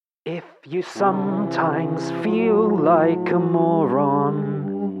If you sometimes feel like a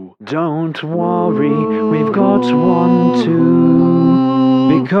moron, don't worry, we've got one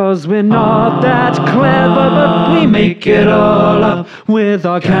too. Because we're not that clever, but we make it all up with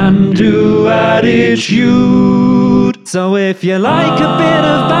our can-do attitude. So if you like a bit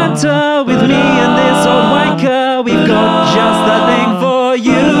of banter with me and this old wanker, we've got just the thing for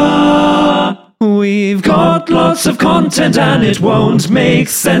you. We've got lots of content and it won't make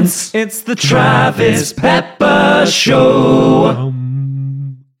sense. It's the Travis Pepper Show.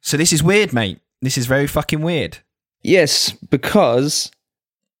 So this is weird, mate. This is very fucking weird. Yes, because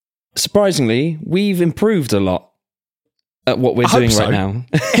surprisingly, we've improved a lot at what we're doing right now.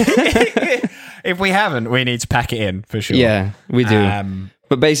 If we haven't, we need to pack it in for sure. Yeah, we do.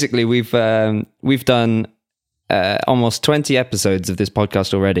 But basically, we've done almost 20 episodes of this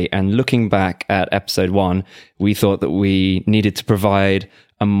podcast already, and looking back at episode 1, we thought that we needed to provide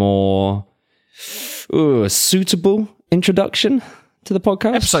a more suitable introduction to the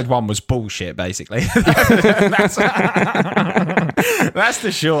podcast. Episode 1 was bullshit, basically. that's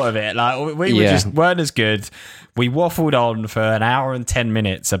the short of it. Like we weren't as good. We waffled on for an hour and 10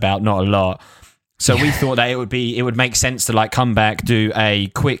 minutes about not a lot. So we thought that it would make sense to like come back, do a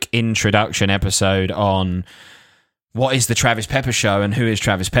quick introduction episode on what is the Travis Pepper Show and who is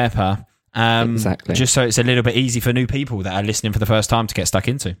Travis Pepper. Exactly. Just so it's a little bit easy for new people that are listening for the first time to get stuck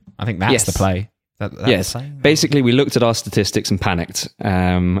into. I think that's the play. Yes. Basically, we looked at our statistics and panicked.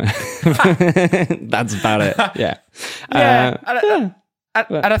 That's about it. Yeah. And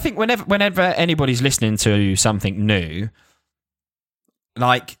I think whenever anybody's listening to something new,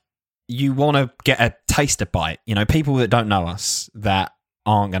 like, you want to get a taster bite. You know, people that don't know us, that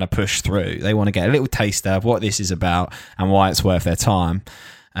aren't going to push through, they want to get a little taster of what this is about and why it's worth their time,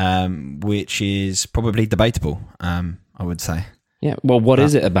 which is probably debatable, I would say. Yeah. Well, what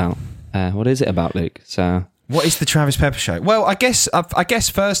is it about? What is it about, Luke? So, what is the Travis Pepper Show? Well, I guess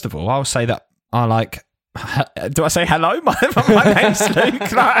first of all, I'll say that I like. Do I say hello? My name's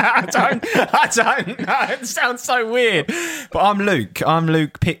Luke. I don't know. It sounds so weird, but I'm Luke. I'm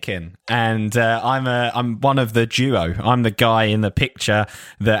Luke Pitkin, and I'm one of the duo. I'm the guy in the picture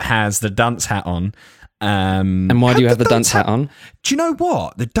that has the dunce hat on. And why do you have the dunce hat on? Do you know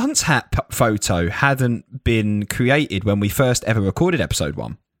what? The dunce hat photo hadn't been created when we first ever recorded episode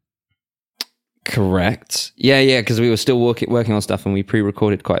 1. Correct. Yeah, because we were still working on stuff and we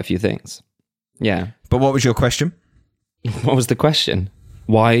pre-recorded quite a few things. Yeah. But what was your question? What was the question?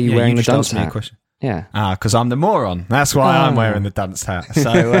 Why are you wearing the dunce hat? Question. Yeah. Because I'm the moron. That's why I'm wearing the dunce hat.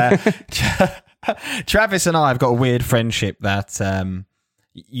 So Travis and I have got a weird friendship that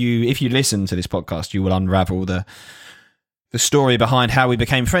if you listen to this podcast, you will unravel the story behind how we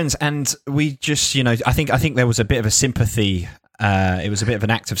became friends. And we just, I think there was a bit of a sympathy. It was a bit of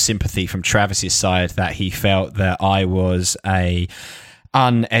an act of sympathy from Travis's side that he felt that I was a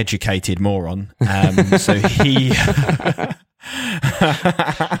uneducated moron. So he...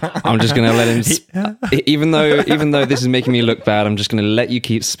 I'm just going to let him... even though this is making me look bad, I'm just going to let you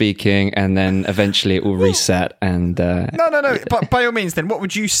keep speaking, and then eventually it will reset. And No. But by all means, then, what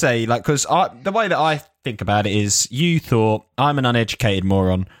would you say? Like, because the way that I think about it is, you thought, I'm an uneducated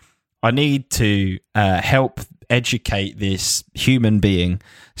moron. I need to help educate this human being.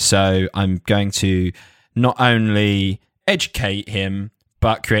 So I'm going to not only educate him,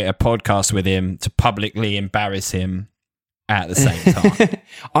 but create a podcast with him to publicly embarrass him at the same time.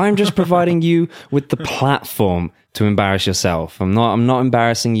 I'm just providing you with the platform to embarrass yourself. I'm not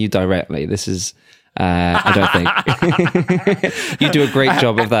embarrassing you directly. This is, I don't think. You do a great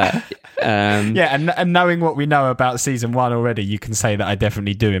job of that. And knowing what we know about season 1 already, you can say that I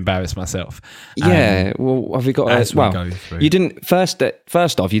definitely do embarrass myself. Yeah. Well, have we got? You didn't first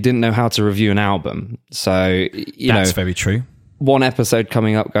off. You didn't know how to review an album, so that's very true. One episode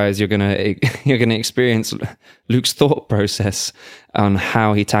coming up, guys, you're gonna experience Luke's thought process on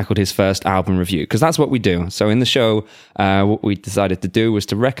how he tackled his first album review, because that's what we do. So in the show, what we decided to do was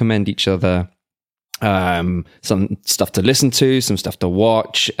to recommend each other some stuff to listen to, some stuff to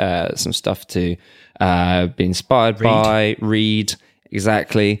watch, some stuff to be inspired by, read,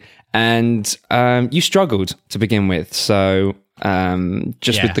 exactly. And you struggled to begin with, so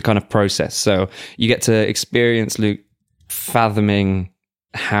with the kind of process. So you get to experience Luke fathoming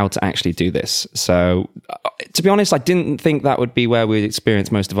how to actually do this. So to be honest, I didn't think that would be where we'd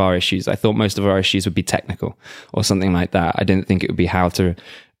experience most of our issues. I thought most of our issues would be technical or something like that. I didn't think it would be how to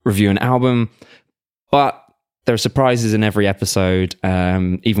review an album. But there are surprises in every episode.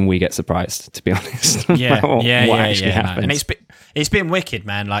 Even we get surprised, to be honest. Yeah, what actually No. happens. And it's been wicked,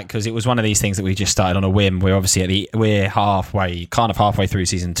 man. Like, because it was one of these things that we just started on a whim. We're obviously we're halfway through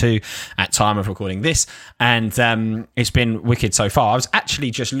season 2 at time of recording this, and it's been wicked so far. I was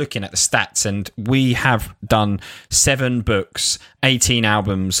actually just looking at the stats, and we have done 7 books, 18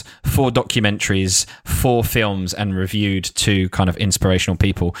 albums, 4 documentaries, 4 films, and reviewed 2 kind of inspirational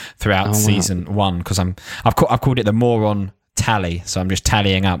people throughout season 1. Because I've called it the Moron Tally, so I'm just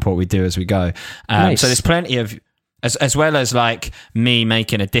tallying up what we do as we go. Nice. So there's plenty of, as well as like me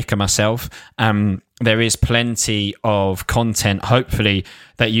making a dick of myself, there is plenty of content, hopefully,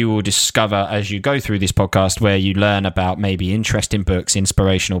 that you will discover as you go through this podcast, where you learn about maybe interesting books,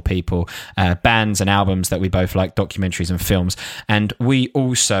 inspirational people, bands and albums that we both like, documentaries and films. And we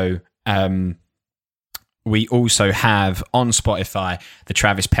also have on Spotify the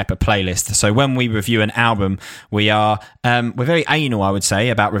Travis Pepper playlist. So when we review an album, we're very anal, I would say,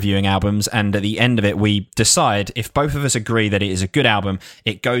 about reviewing albums, and at the end of it we decide if both of us agree that it is a good album,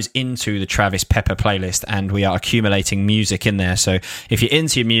 it goes into the Travis Pepper playlist, and we are accumulating music in there. So if you're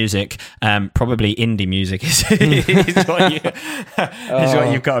into your music, probably indie music is what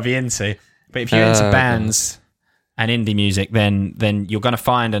you've got to be into. But if you're into bands and indie music, then you're going to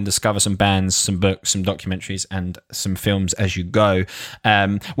find and discover some bands, some books, some documentaries, and some films as you go.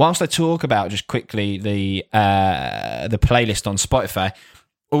 Whilst I talk about just quickly the playlist on Spotify,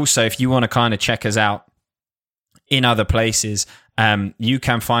 also if you want to kind of check us out in other places, you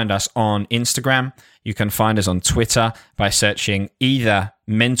can find us on Instagram. You can find us on Twitter by searching either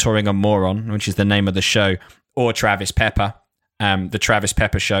Mentoring a Moron, which is the name of the show, or Travis Pepper, the Travis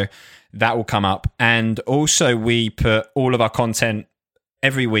Pepper Show. That will come up. And also we put all of our content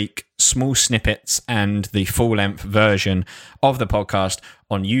every week, small snippets and the full-length version of the podcast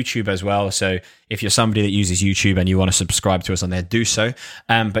on YouTube as well. So if you're somebody that uses YouTube and you want to subscribe to us on there, do so.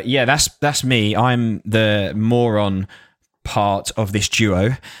 But yeah, that's me. I'm the moron part of this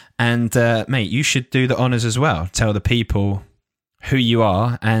duo. And mate, you should do the honors as well. Tell the people who you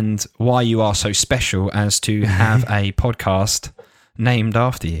are and why you are so special as to have a podcast named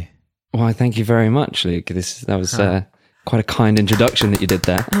after you. Why, thank you very much, Luke. That was quite a kind introduction that you did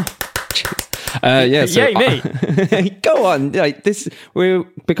there. Yeah, so Yay, me. Go on. Like this,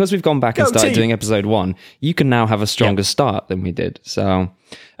 because we've gone back and started doing episode 1. You can now have a stronger start than we did. So,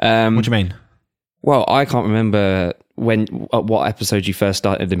 what do you mean? Well, I can't remember what episode you first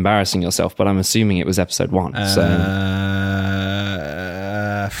started embarrassing yourself, but I'm assuming it was episode 1. So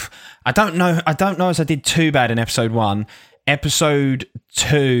I don't know as I did too bad in episode 1. Episode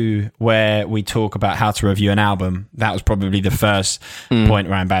 2, where we talk about how to review an album, that was probably the first point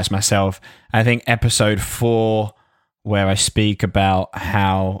where I embarrassed myself. I think episode 4, where I speak about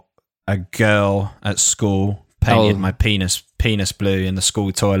how a girl at school painted my penis blue in the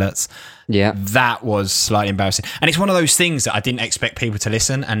school toilets. Yeah, that was slightly embarrassing. And it's one of those things that I didn't expect people to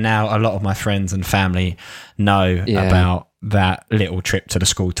listen, and now a lot of my friends and family know about that little trip to the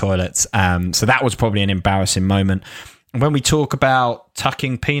school toilets. So that was probably an embarrassing moment. When we talk about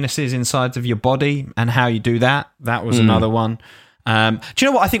tucking penises inside of your body and how you do that, that was another one. Do you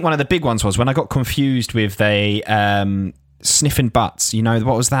know what I think one of the big ones was? When I got confused with sniffing butts. You know,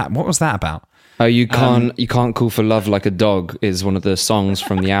 what was that? What was that about? Oh, you can't call for love like a dog is one of the songs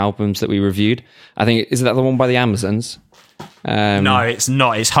from the albums that we reviewed. I think, is that the one by the Amazons? No, it's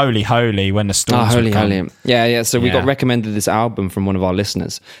not. It's Holy Holy, when the storms Holy Holy. Yeah. So we got recommended this album from one of our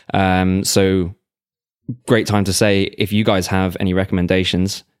listeners. So great time to say, if you guys have any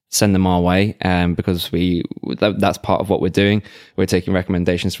recommendations, send them our way, because that's part of what we're doing. We're taking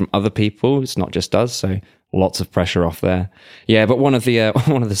recommendations from other people. It's not just us, so lots of pressure off there. Yeah, but one of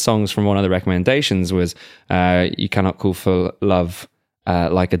the songs from one of the recommendations was "You Cannot Call for Love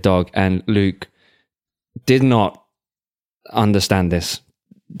Like a Dog," and Luke did not understand this,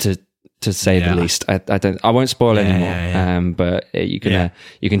 to say the least. I won't spoil anymore. But you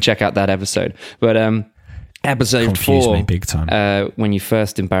can check out that episode. But episode confused 4, me big time. When you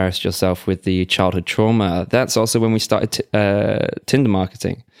first embarrassed yourself with the childhood trauma, that's also when we started Tinder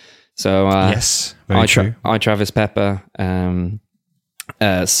marketing. So yes, very true. Travis Pepper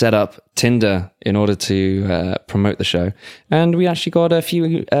set up Tinder in order to promote the show, and we actually got a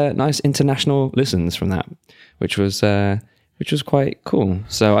few nice international listens from that, which was quite cool.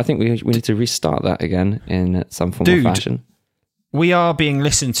 So I think we need to restart that again in some form of fashion. We are being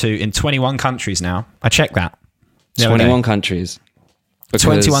listened to in 21 countries now. I checked that. 21 countries.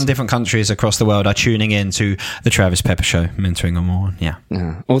 21 different countries across the world are tuning in to the Travis Pepper Show, Mentoring a Moron. Yeah.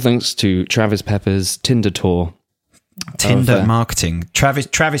 All thanks to Travis Pepper's Tinder tour. Tinder marketing.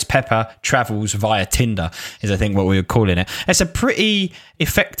 Travis Pepper travels via Tinder is, I think, what we were calling it. It's a pretty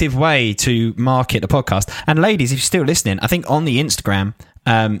effective way to market the podcast. And ladies, if you're still listening, I think on the Instagram,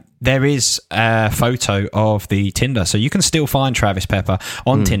 there is a photo of the Tinder, so you can still find Travis Pepper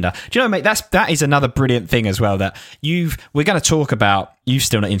on Tinder. Do you know, mate? That is another brilliant thing as well. That we're going to talk about. You've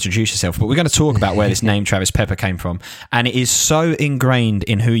still not introduced yourself, but we're going to talk about where this name Travis Pepper came from, and it is so ingrained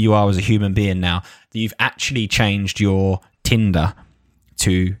in who you are as a human being now that you've actually changed your Tinder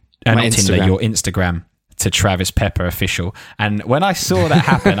to not Tinder, your Instagram to Travis Pepper official. And when I saw that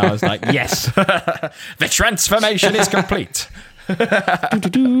happen, I was like, yes, the transformation is complete. I'm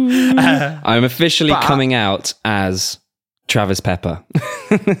officially coming out as Travis Pepper.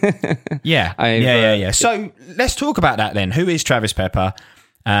 Yeah. So let's talk about that then. Who is Travis Pepper?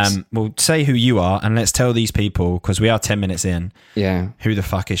 We'll say who you are, and let's tell these people, because we are 10 minutes in. Yeah. Who the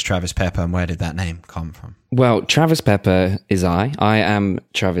fuck is Travis Pepper, and where did that name come from? Well, Travis Pepper is I. I am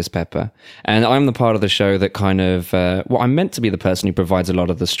Travis Pepper, and I'm the part of the show that kind of, I'm meant to be the person who provides a lot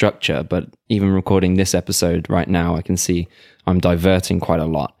of the structure, but even recording this episode right now, I can see I'm diverting quite a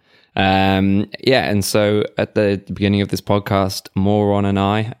lot. And so at the beginning of this podcast, Moron and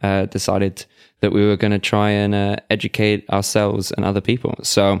I decided that we were going to try and educate ourselves and other people.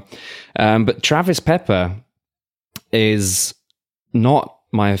 So, but Travis Pepper is not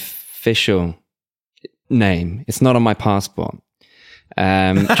my official name. It's not on my passport.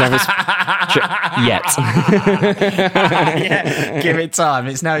 Travis yet. Yeah, give it time.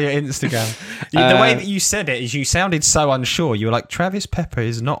 It's now your Instagram. The way that you said it is you sounded so unsure. You were like, Travis Pepper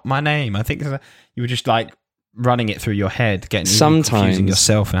is not my name. I think you were just like running it through your head, confusing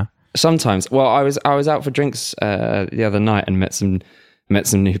yourself now. Sometimes. Well, I was out for drinks the other night and met some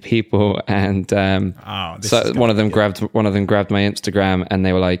new people, and so one of them grabbed my Instagram, and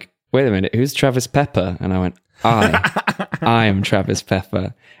they were like, "Wait a minute, who's Travis Pepper?" And I went, I am Travis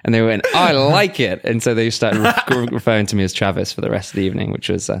Pepper. And they went, I like it. And so they started referring to me as Travis for the rest of the evening, which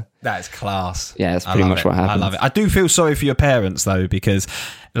was... that is class. Yeah, that's pretty much what happened. I love it. I do feel sorry for your parents, though, because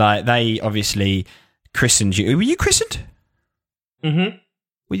like they obviously christened you. Were you christened? Mm-hmm.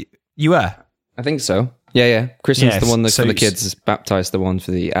 You were? I think so. Yeah. Christen's the one for the kids, baptized the one for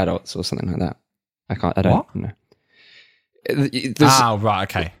the adults or something like that. I don't know. Right,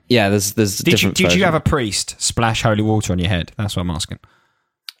 okay. Yeah, there's Did you have a priest splash holy water on your head? That's what I'm asking.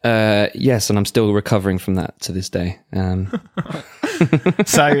 Yes, and I'm still recovering from that to this day.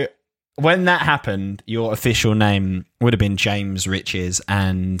 So when that happened, your official name would have been James Riches,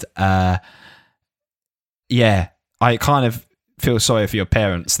 and I kind of feel sorry for your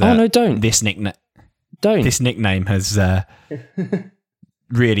parents that don't. This nickname has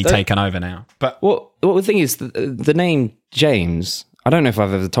really taken over now. But well, the thing is, the name James, I don't know if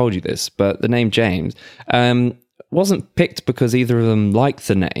I've ever told you this, but the name James wasn't picked because either of them liked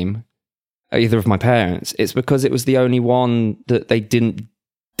the name, either of my parents. It's because it was the only one that they didn't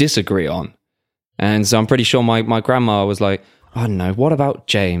disagree on. And so I'm pretty sure my grandma was like, I don't know, what about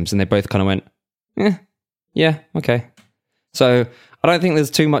James? And they both kind of went, yeah, okay. So I don't think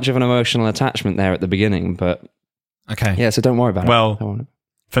there's too much of an emotional attachment there at the beginning, but okay. Yeah, so don't worry about it. Well,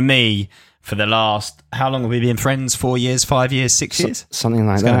 for me, for the last, how long have we been friends? 4 years, 5 years, 6 years? Something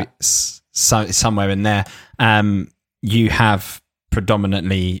like that. Somewhere in there. You have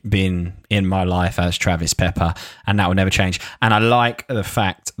predominantly been in my life as Travis Pepper, and that will never change. And I like the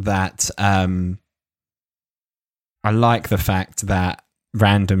fact that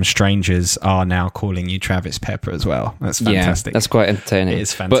random strangers are now calling you Travis Pepper as well. That's fantastic. Yeah, that's quite entertaining. It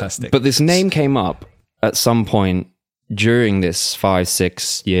is fantastic. But this name came up at some point during this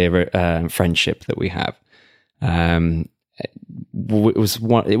 5-6 year friendship that we have. It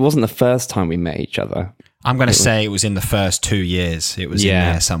wasn't the first time we met each other. I'm going to say it was in the first 2 years. It was in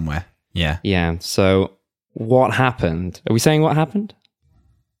there somewhere. Yeah. Yeah. So what happened? Are we saying what happened?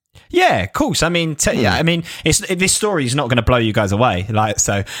 Yeah, of course. I mean, this story is not going to blow you guys away. Like,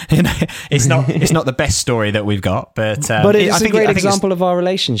 so it's not the best story that we've got, but it's a great example of our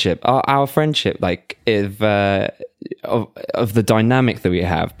relationship, our friendship, like of the dynamic that we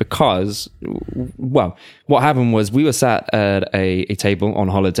have. Because, well, what happened was we were sat at a table on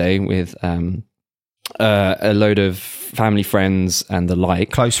holiday with a load of family friends and the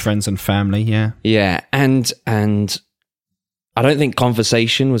like, close friends and family. Yeah, and I don't think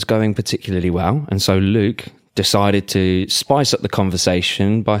conversation was going particularly well, and so Luke decided to spice up the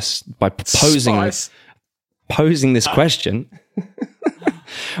conversation by posing this question,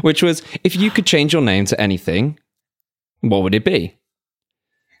 which was, if you could change your name to anything, what would it be?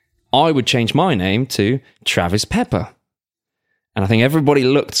 I would change my name to Travis Pepper. And I think everybody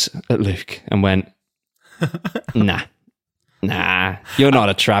looked at Luke and went, Nah, you're not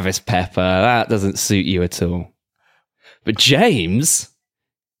a Travis Pepper. That doesn't suit you at all. But James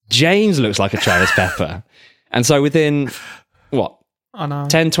looks like a Travis Pepper. And so within, what, I know.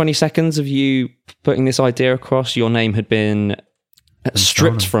 10, 20 seconds of you putting this idea across, your name had been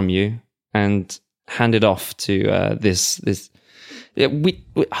stripped from you and handed off to this.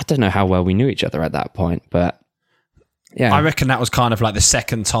 I don't know how well we knew each other at that point, but yeah. I reckon that was kind of like the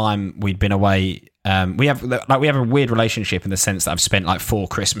second time we'd been away. We have a weird relationship in the sense that I've spent like 4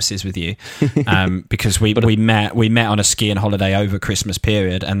 Christmases with you, because we met on a skiing holiday over Christmas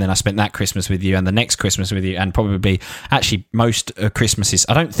period, and then I spent that Christmas with you and the next Christmas with you, and probably actually most Christmases.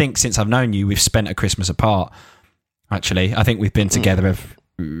 I don't think since I've known you we've spent a Christmas apart. Actually, I think we've been together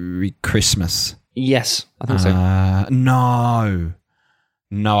every Christmas. Yes, I think so.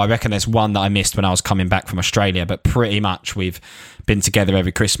 No, I reckon there's one that I missed when I was coming back from Australia, but pretty much we've been together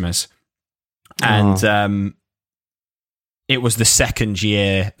every Christmas. And it was the second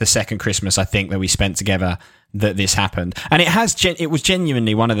Christmas, I think, that we spent together that this happened. And it was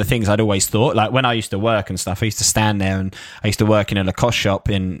genuinely one of the things I'd always thought. Like when I used to work and stuff, I used to stand there, and I used to work in a Lacoste shop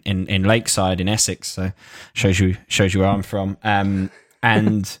in Lakeside in Essex. So shows you where I'm from. And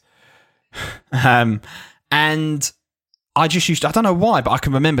I just used to, I don't know why, but I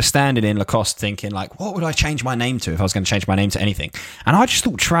can remember standing in Lacoste thinking like, what would I change my name to if I was going to change my name to anything? And I just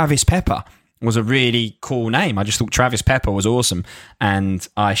thought Travis Pepper was a really cool name. I just thought Travis Pepper was awesome. And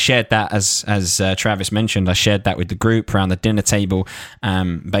I shared that, as Travis mentioned, I shared that with the group around the dinner table.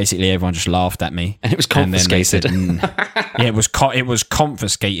 Basically, everyone just laughed at me. And it was confiscated. Yeah, it was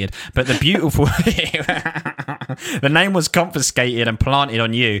confiscated. But the beautiful... the name was confiscated and planted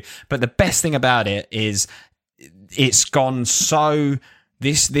on you. But the best thing about it is it's gone so...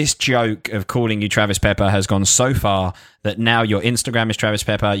 This joke of calling you Travis Pepper has gone so far that now your Instagram is Travis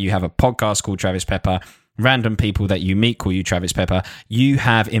Pepper. You have a podcast called Travis Pepper. Random people that you meet call you Travis Pepper. You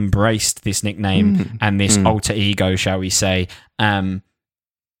have embraced this nickname and this alter ego, shall we say,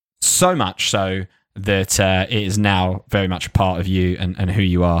 so much so that it is now very much a part of you and who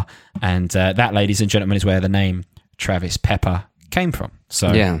you are. And that, ladies and gentlemen, is where the name Travis Pepper came from.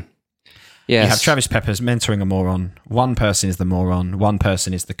 So yeah. Yes. You have Travis Pepper's mentoring a moron. One person is the moron. One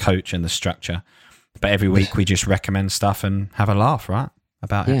person is the coach and the structure. But every week we just recommend stuff and have a laugh, right?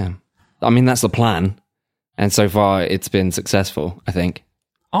 About it. Yeah. I mean, that's the plan. And so far it's been successful, I think.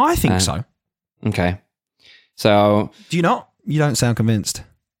 I think so. Okay. So... Do you not? You don't sound convinced.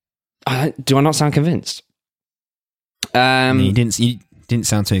 Do I not sound convinced? You didn't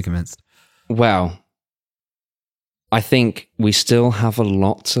sound too convinced. Well, I think we still have a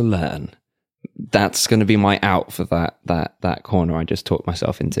lot to learn. That's going to be my out for that corner I just talked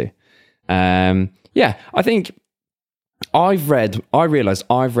myself into. Yeah, I think I realized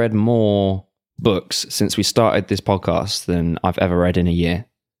I've read more books since we started this podcast than I've ever read in a year.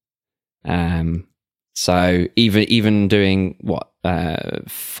 So even doing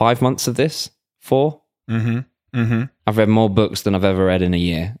 5 months of this, 4? I've read more books than I've ever read in a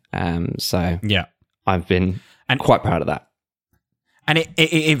year. So yeah, I've been quite proud of that. And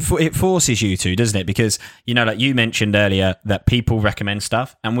it forces you to, doesn't it? Because, like you mentioned earlier, that people recommend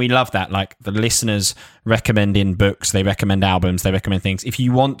stuff, and we love that. Like the listeners recommending books, they recommend albums, they recommend things. If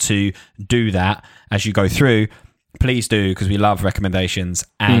you want to do that as you go through, please do, because we love recommendations.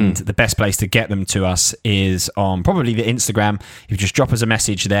 And the best place to get them to us is on probably the Instagram. If you just drop us a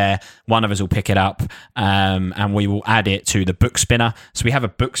message there, one of us will pick it up, and we will add it to the book spinner. So we have a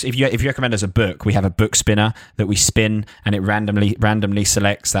book. If you recommend us a book, we have a book spinner that we spin, and it randomly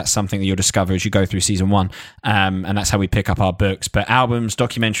selects. That's something that you'll discover as you go through season 1, and that's how we pick up our books. But albums,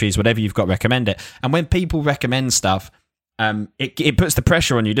 documentaries, whatever you've got, recommend it. And when people recommend stuff, it puts the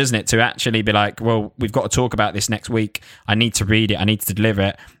pressure on you, doesn't it, to actually be like, well, we've got to talk about this next week. I need to read it. I need to deliver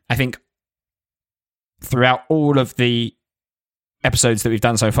it. I think throughout all of the episodes that we've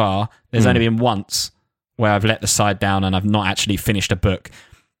done so far, there's only been once where I've let the side down and I've not actually finished a book,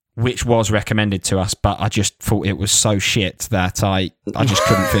 which was recommended to us, but I just thought it was so shit that I just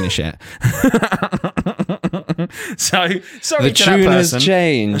couldn't finish it. So sorry. The tune has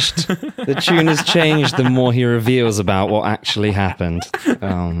changed. The tune has changed the more he reveals about what actually happened.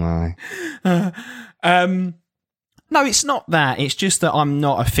 Oh my. No, it's not that. It's just that I'm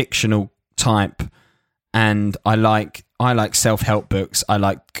not a fictional type, and I like self-help books. I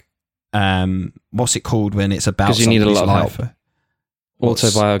like what's it called when it's about because you need a lot of life? help.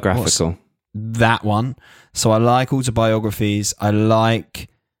 Autobiographical. That one. So I like autobiographies. I like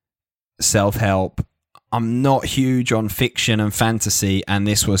self-help. I'm not huge on fiction and fantasy, and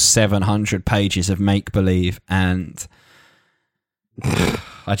this was 700 pages of make-believe, and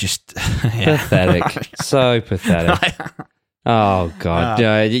I just yeah. Pathetic. So pathetic. Oh God.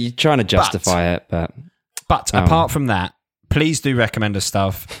 You're trying to justify it, but apart from that, please do recommend us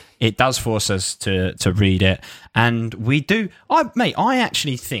stuff. It does force us to read it, and we do. I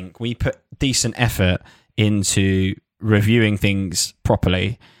actually think we put decent effort into reviewing things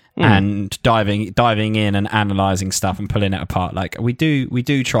properly and diving in and analysing stuff and pulling it apart. Like we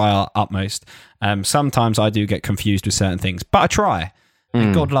do try our utmost. Sometimes I do get confused with certain things, but I try.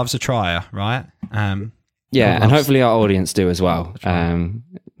 And God loves a trier, right? Yeah, and hopefully our audience do as well,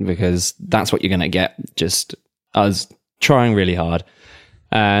 because that's what you're going to get, just us trying really hard.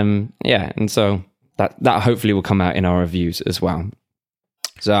 And so that hopefully will come out in our reviews as well.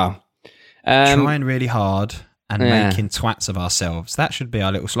 So, trying really hard and making twats of ourselves. That should be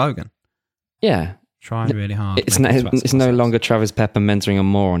our little slogan. Yeah. Trying really hard. It's no longer Travis Pepper mentoring a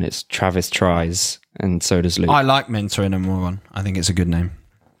moron, it's Travis tries, and so does Luke. I like mentoring a moron. I think it's a good name.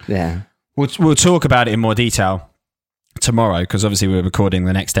 Yeah. We'll talk about it in more detail tomorrow, because obviously we're recording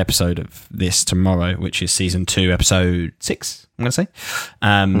the next episode of this tomorrow, which is season 2, episode 6. I'm going to say,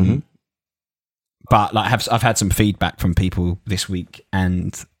 but like I've had some feedback from people this week,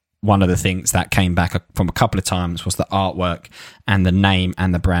 and one of the things that came back from a couple of times was the artwork and the name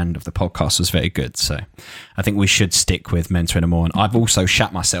and the brand of the podcast was very good. So I think we should stick with Mentoring a Moron. I've also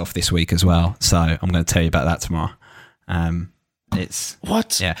shat myself this week as well, so I'm going to tell you about that tomorrow. It's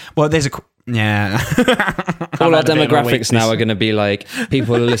what? Yeah. Well, there's yeah. All our demographics now are going to be like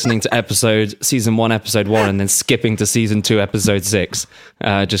people are listening to season 1, episode 1, and then skipping to season 2, episode 6,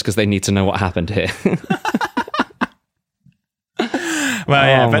 just because they need to know what happened here. Well,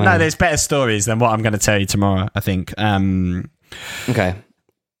 yeah, but no, there's better stories than what I'm going to tell you tomorrow, I think. Okay.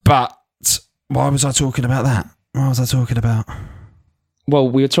 But why was I talking about that? What was I talking about? Well,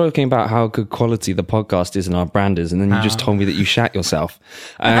 we were talking about how good quality the podcast is and our brand is, and then you just told me that you shat yourself.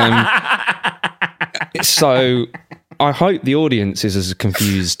 So I hope the audience is as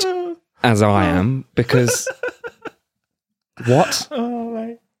confused as I am, because what?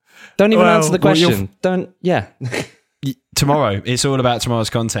 Don't even answer the question. Tomorrow, it's all about tomorrow's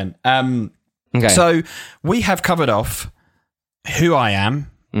content. Okay. So we have covered off who I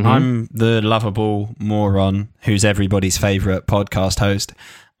am. I'm the lovable moron who's everybody's favourite podcast host.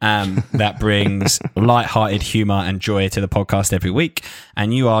 That brings light-hearted humour and joy to the podcast every week.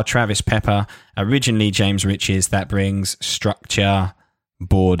 And you are Travis Pepper, originally James Riches, that brings structure,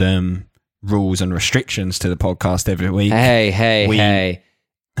 boredom, rules and restrictions to the podcast every week. Hey.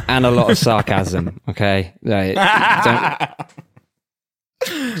 And a lot of sarcasm, okay?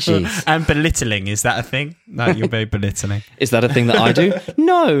 Jeez. And belittling, is that a thing? No, you're very belittling. Is that a thing that I do?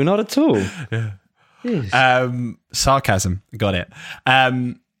 No, not at all. Yeah. Sarcasm, got it.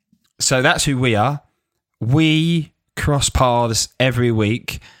 So that's who we are. We cross paths every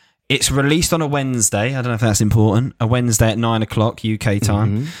week. It's released on a Wednesday. I don't know if that's important. A Wednesday at 9:00 UK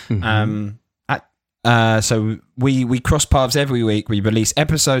time. So we cross paths every week. We release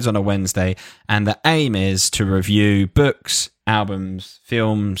episodes on a Wednesday, and the aim is to review books, albums,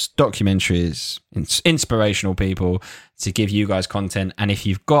 films, documentaries, inspirational people, to give you guys content. And if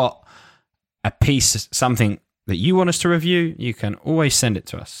you've got a piece, something that you want us to review, you can always send it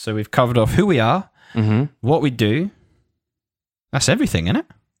to us. So we've covered off who we are, what we do. That's everything, isn't it?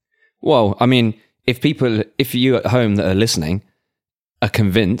 Well, I mean, if you at home that are listening are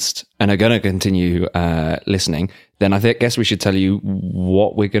convinced and are going to continue listening, then I guess we should tell you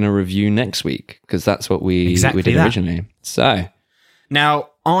what we're going to review next week, because that's what we did originally. So now,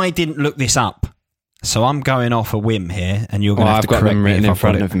 I didn't look this up, so I'm going off a whim here, and you're going to have to correct me. I've got them written in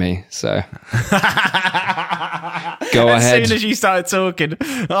front of me, so go ahead. As soon as you started talking,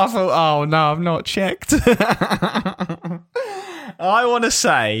 I thought, oh no, I've not checked. I want to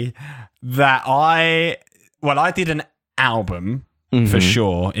say that I did an album for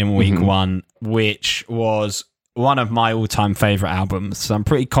sure in week 1, which was one of my all-time favourite albums. So I'm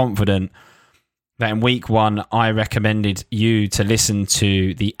pretty confident that in week 1, I recommended you to listen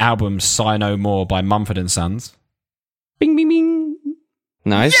to the album Sigh No More by Mumford & Sons. Bing, bing, bing.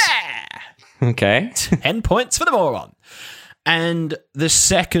 Nice. Yeah! Okay. 10 points for the moron. And the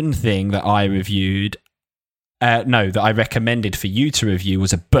second thing that I reviewed, that I recommended for you to review,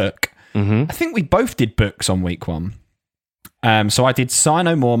 was a book. I think we both did books on week 1. So I did Sigh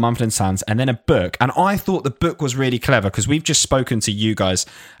No More, Mumford & Sons, and then a book. And I thought the book was really clever, because we've just spoken to you guys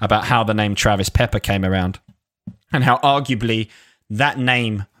about how the name Travis Pepper came around, and how arguably that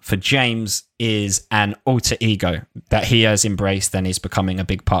name for James is an alter ego that he has embraced and is becoming a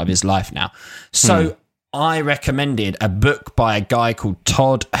big part of his life now. So I recommended a book by a guy called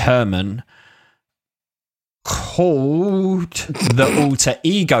Todd Herman, called the alter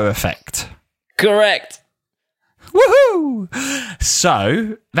ego effect. Correct. Woohoo!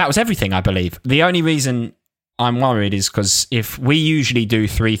 So that was everything, I believe. The only reason I'm worried is because if we usually do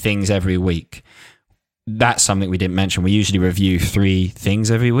 3 things every week, that's something we didn't mention. We usually review 3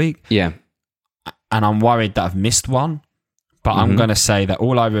 things every week. Yeah. And I'm worried that I've missed one. But I'm going to say that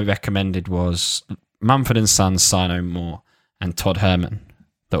all I recommended was Mumford & Sons, Sigh No More, and Todd Herman,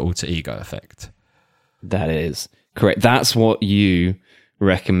 the alter ego effect. That is correct. That's what you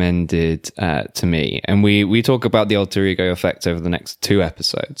recommended to me. And we talk about the alter ego effect over the next 2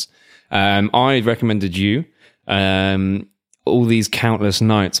 episodes. I recommended you All These Countless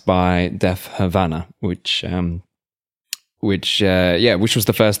Nights by Def Havana, which was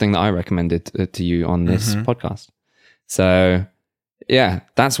the first thing that I recommended to you on this podcast. So, yeah,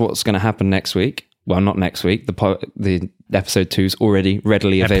 that's what's going to happen next week. Well, not next week. The episode 2 is already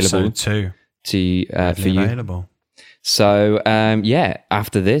readily available. Episode 2 for you. Available. So,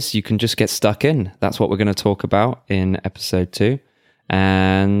 after this, you can just get stuck in. That's what we're going to talk about in episode 2.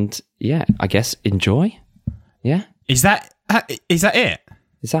 And yeah, I guess enjoy. Yeah. Is that it? Is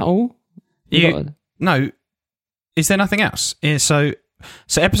that all? No. Is there nothing else? Yeah, so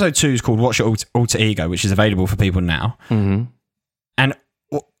episode 2 is called What's Your Alter Ego, which is available for people now. Mm-hmm. And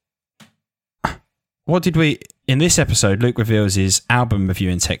what did we... In this episode, Luke reveals his album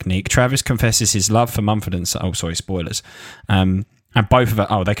reviewing technique. Travis confesses his love for Mumford & Sons. Oh, sorry, spoilers. And both of us...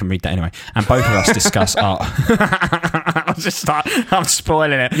 Oh, they can read that anyway. And both of us discuss art. I'm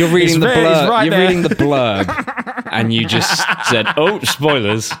spoiling it. You're reading the blurb. Right You're there. reading the blurb. And you just said, oh,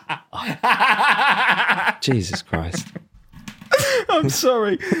 spoilers. Jesus Christ. I'm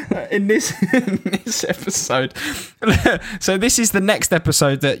sorry. In this episode, so this is the next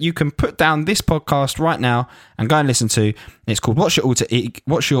episode that you can put down this podcast right now and go and listen to. It's called What's Your Alter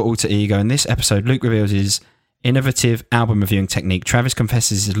Ego? In this episode, Luke reveals his innovative album reviewing technique. Travis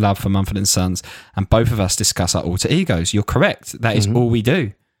confesses his love for Mumford & Sons, and both of us discuss our alter egos. You're correct. That is all we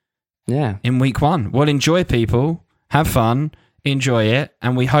do. Yeah. In week 1. Well, enjoy, people. Have fun. Enjoy it.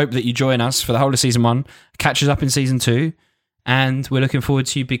 And we hope that you join us for the whole of season 1. Catch us up in season 2. And we're looking forward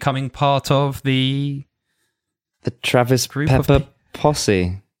to you becoming part of the Travis group Pepper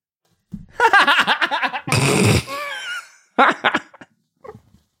posse.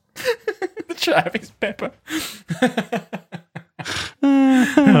 The Travis Pepper.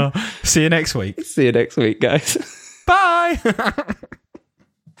 See you next week. See you next week, guys. Bye.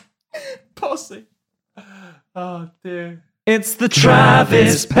 Posse. Oh, dear. It's the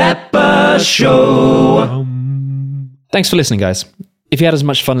Travis Pepper Show. Thanks for listening, guys. If you had as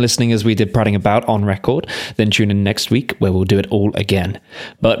much fun listening as we did prattling about on record, then tune in next week where we'll do it all again.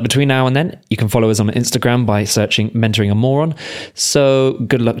 But between now and then, you can follow us on Instagram by searching Mentoring a Moron. So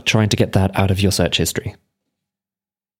good luck trying to get that out of your search history.